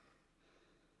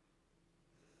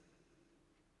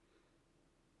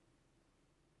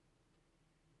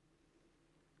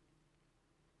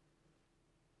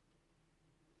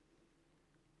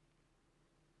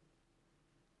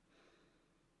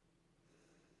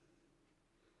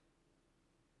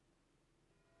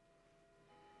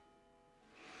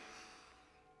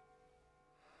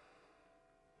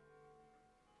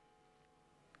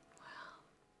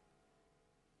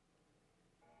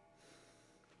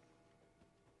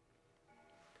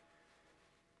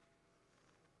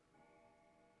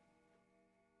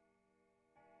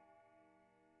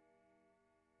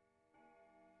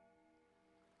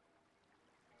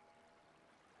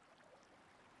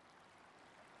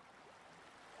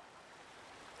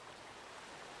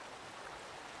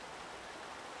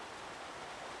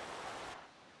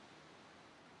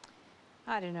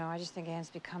 I don't know. I just think Anne's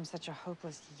become such a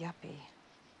hopeless yuppie.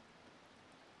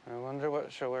 I wonder what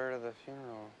she'll wear to the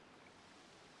funeral.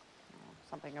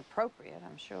 Something appropriate,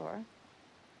 I'm sure.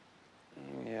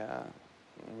 Yeah.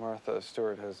 Martha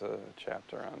Stewart has a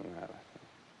chapter on that,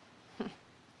 I think.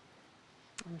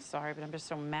 I'm sorry, but I'm just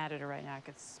so mad at her right now I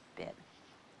could spit.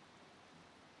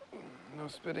 No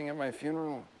spitting at my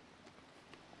funeral.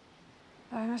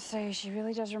 I must say, she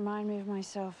really does remind me of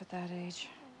myself at that age.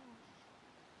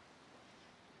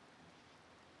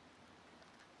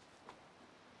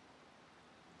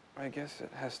 I guess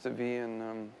it has to be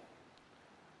in,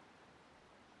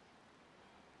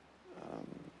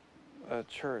 a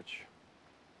church.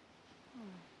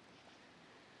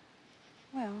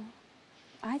 Well,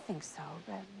 I think so,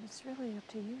 but it's really up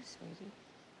to you, sweetie.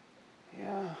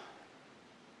 Yeah.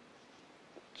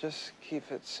 Just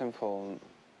keep it simple.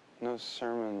 No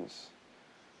sermons.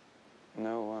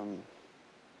 No,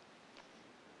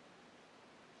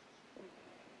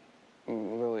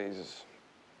 lilies.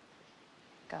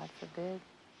 God forbid.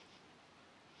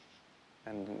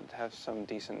 And have some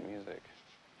decent music.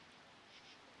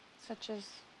 Such as?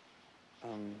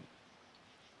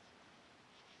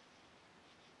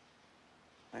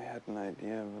 I had an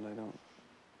idea, but I don't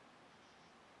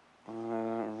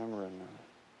remember it now.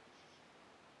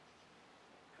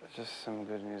 Just some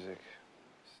good music.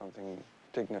 Something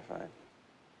dignified.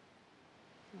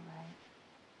 All right.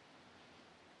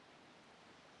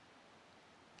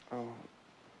 Oh.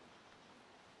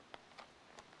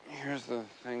 Here's the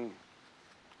thing.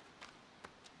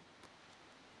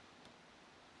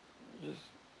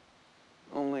 Just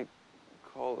only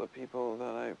call the people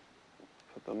that I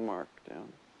put the mark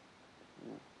down.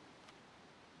 Yeah.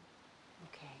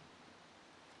 Okay.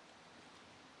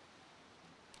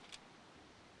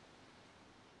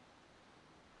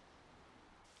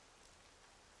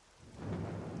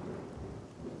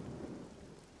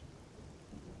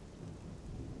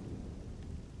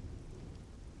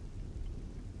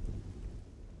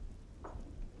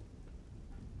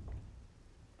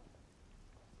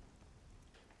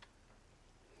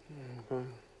 Okay.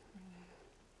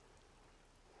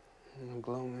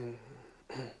 Gloaming.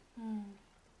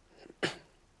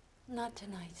 Not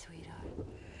tonight, sweetheart.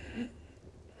 I'm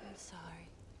sorry.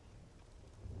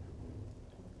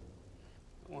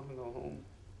 I want to go home.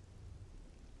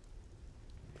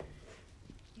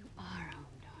 You are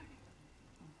home, darling.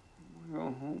 I want to go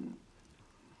home.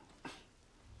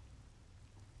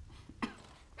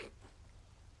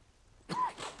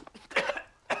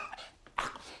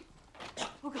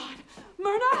 Oh, God.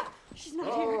 Myrna! She's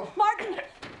not here. Martin!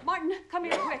 Martin, come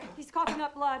here quick. He's coughing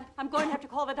up blood. I'm going to have to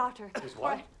call the doctor. He's what?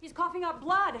 All right, he's coughing up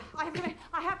blood. I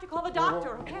have to call the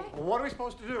doctor, okay? Well, what are we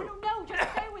supposed to I do? don't know.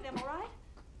 Just stay with him, all right?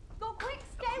 Go quick.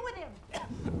 Stay with him.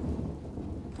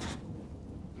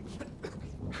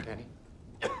 Danny?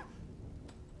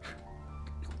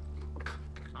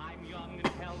 I'm young and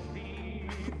healthy,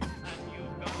 and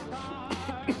you've got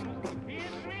time.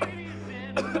 It's really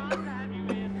sin not to have you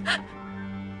in.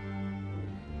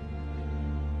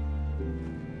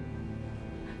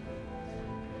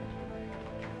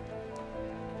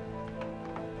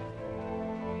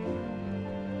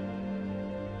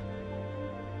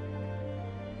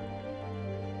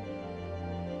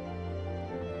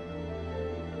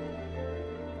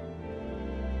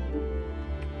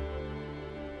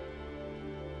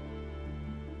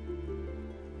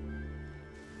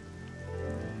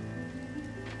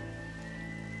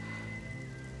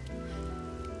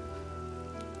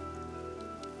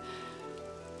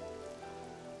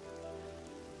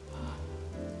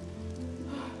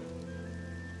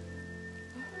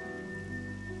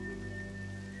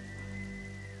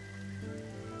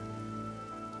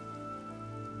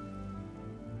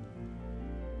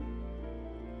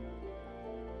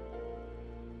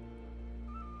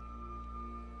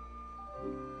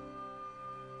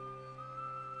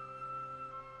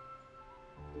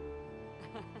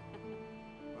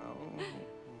 Well,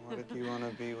 what did you want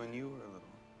to be when you were little?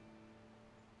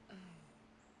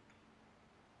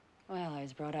 Well, I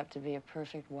was brought up to be a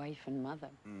perfect wife and mother.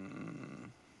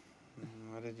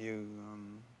 What did you,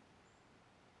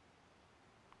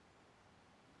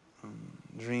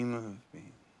 dream of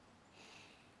being?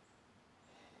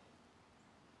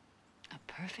 A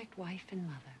perfect wife and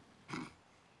mother.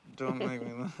 Don't make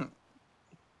me laugh. It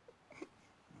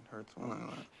hurts when I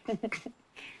laugh.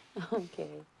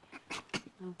 Okay.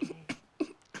 Okay.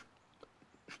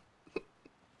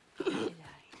 Here, darling.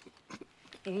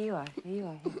 Here you are. Here you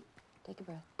are. Here. Take a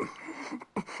breath. There you are.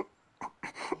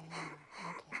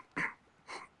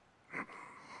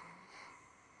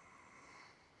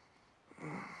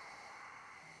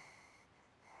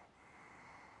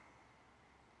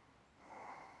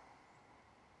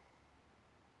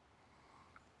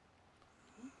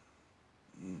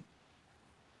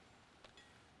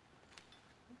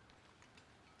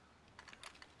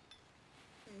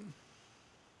 Okay.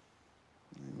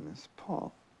 I miss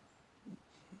Paul.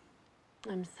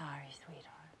 I'm sorry,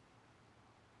 sweetheart.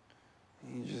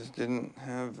 He just didn't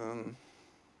have, the,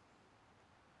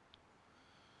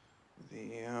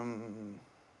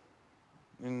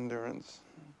 endurance.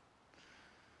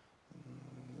 In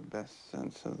the best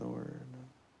sense of the word.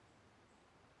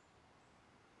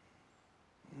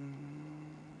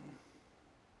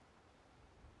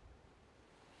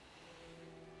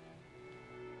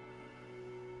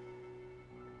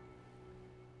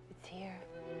 It's here.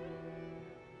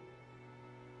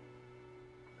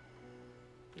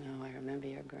 Oh, I remember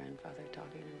your grandfather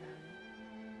talking about it.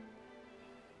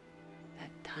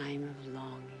 That time of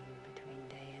longing between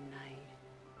day and night.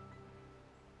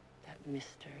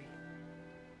 mystery.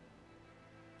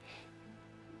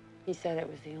 He said it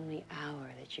was the only hour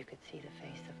that you could see the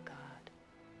face of God.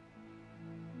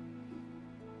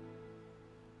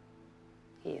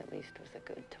 He at least was a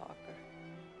good talker.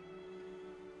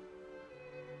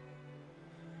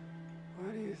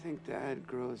 Why do you think Dad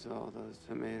grows all those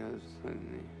tomatoes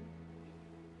when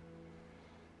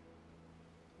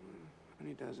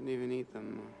he doesn't even eat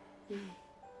them?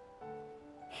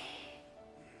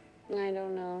 I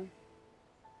don't know.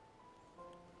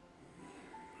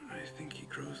 I think he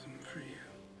grows them for you.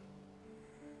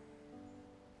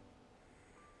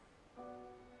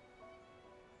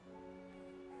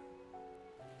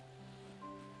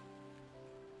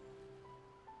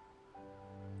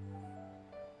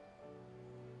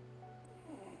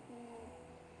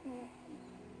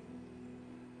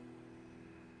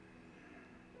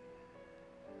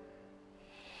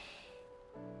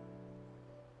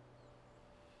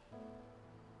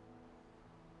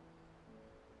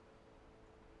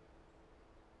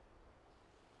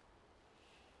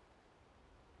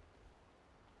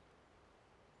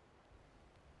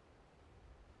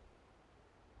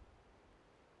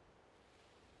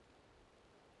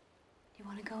 You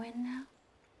want to go in now?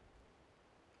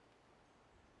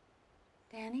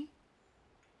 Danny?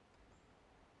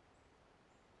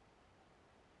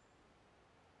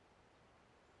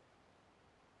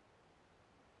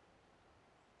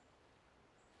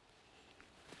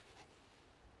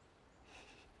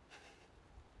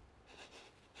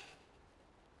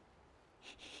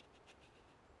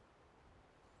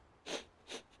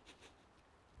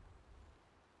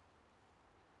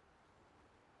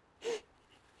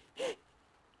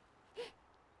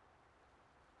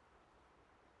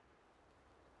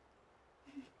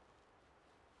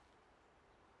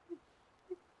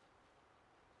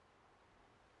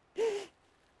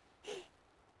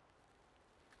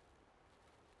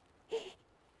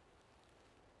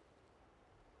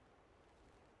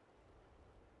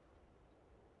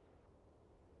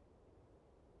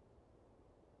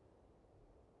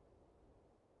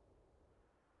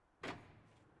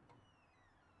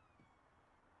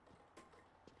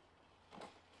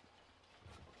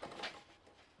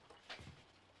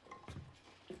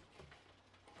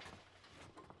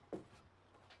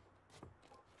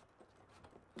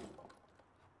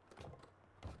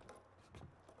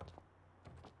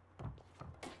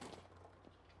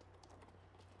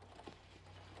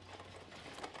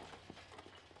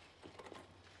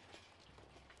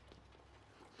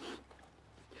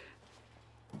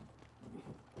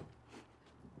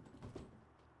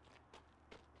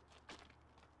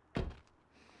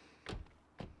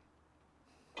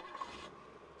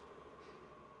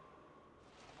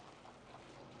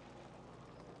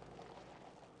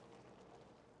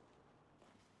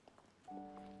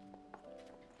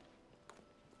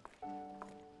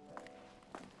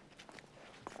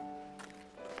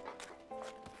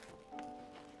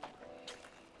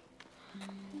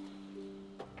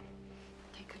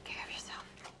 Take good care of yourself.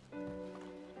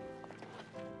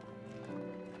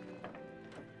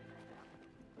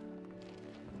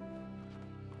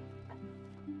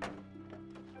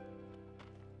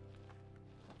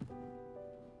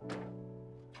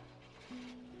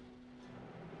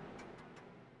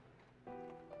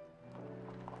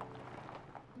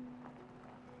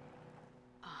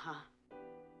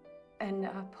 And,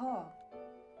 Paul,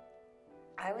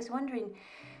 I was wondering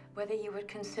whether you would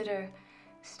consider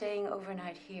staying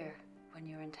overnight here when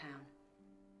you're in town.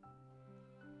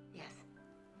 Yes.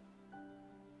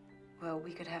 Well,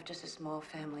 we could have just a small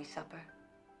family supper.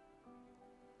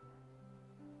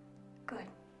 Good.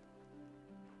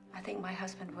 I think my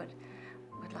husband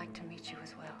would like to meet you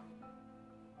as well.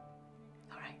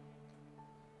 All right.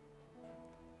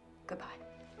 Goodbye.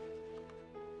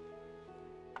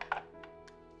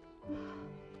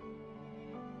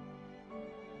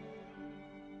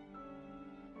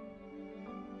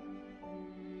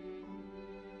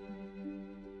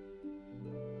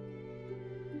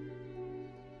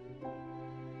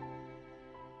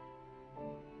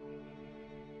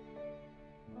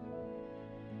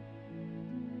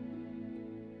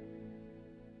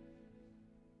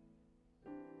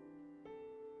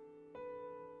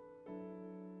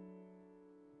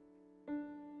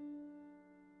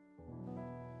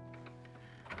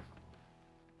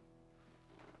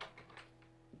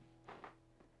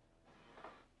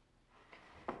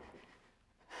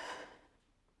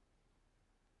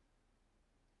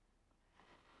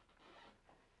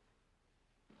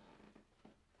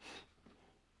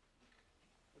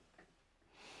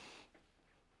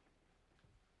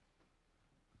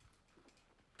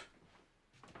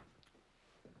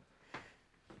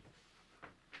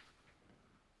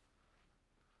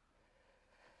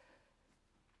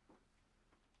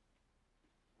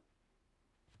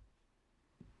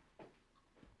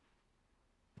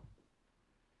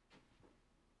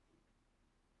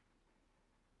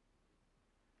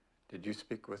 Did you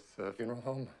speak with the funeral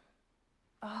home?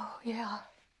 Oh, yeah.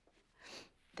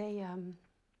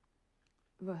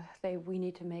 We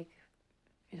need to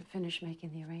finish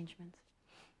making the arrangements.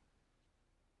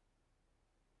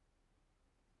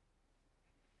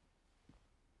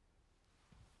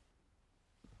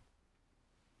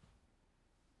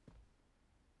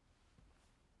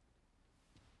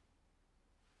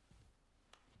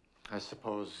 I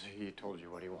suppose he told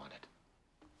you what he wanted.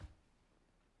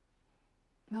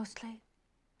 Mostly.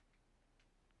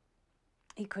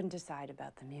 He couldn't decide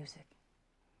about the music.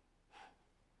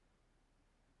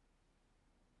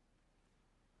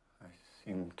 I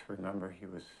seem to remember he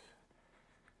was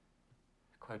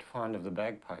quite fond of the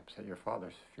bagpipes at your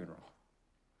father's funeral.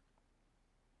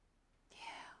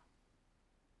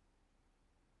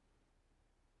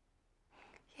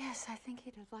 Yes, I think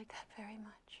he'd have liked that very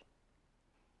much.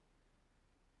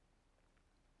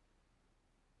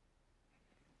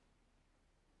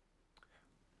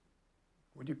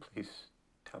 Would you please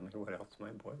tell me what else my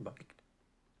boy liked?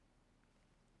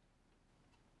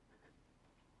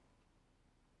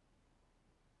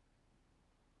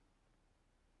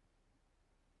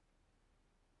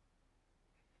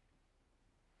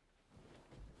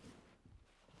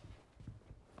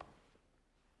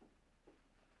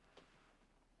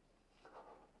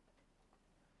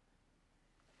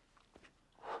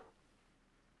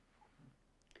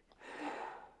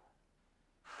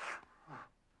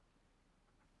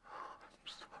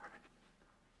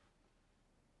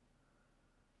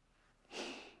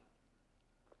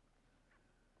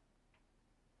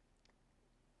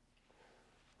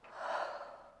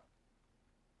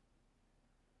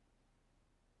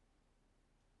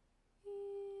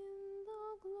 In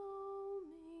the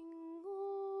gloaming,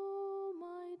 oh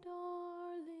my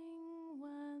darling,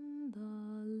 when the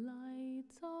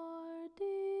lights are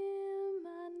dim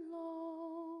and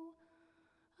low,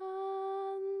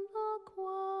 and the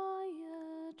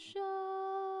quiet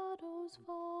shadows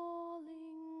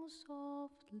falling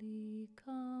softly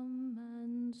come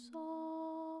and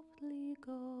softly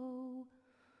go,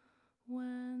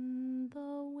 when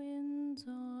the winds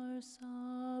are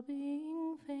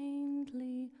sobbing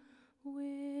faintly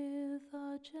with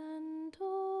a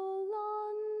gentle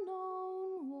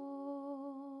unknown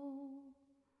woe,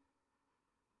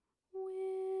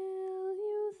 will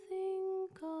you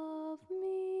think of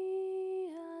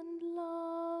me and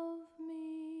love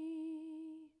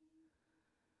me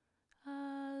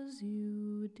as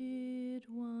you did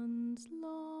once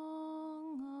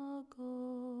long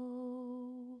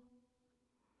ago?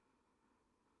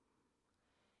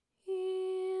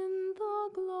 In the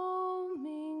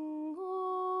gloaming,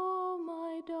 oh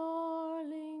my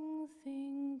darling,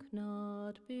 think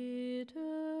not bitterly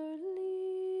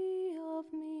of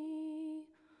me,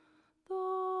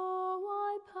 though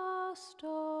I passed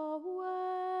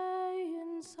away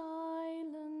in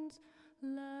silence,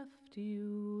 left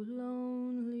you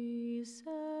lonely,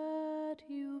 set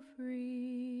you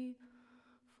free.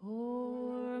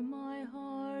 For my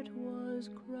heart was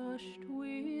crushed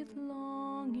with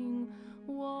longing,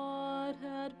 what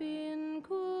had been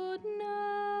could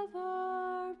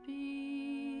never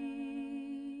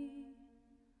be.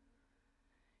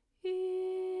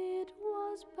 It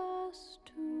was bad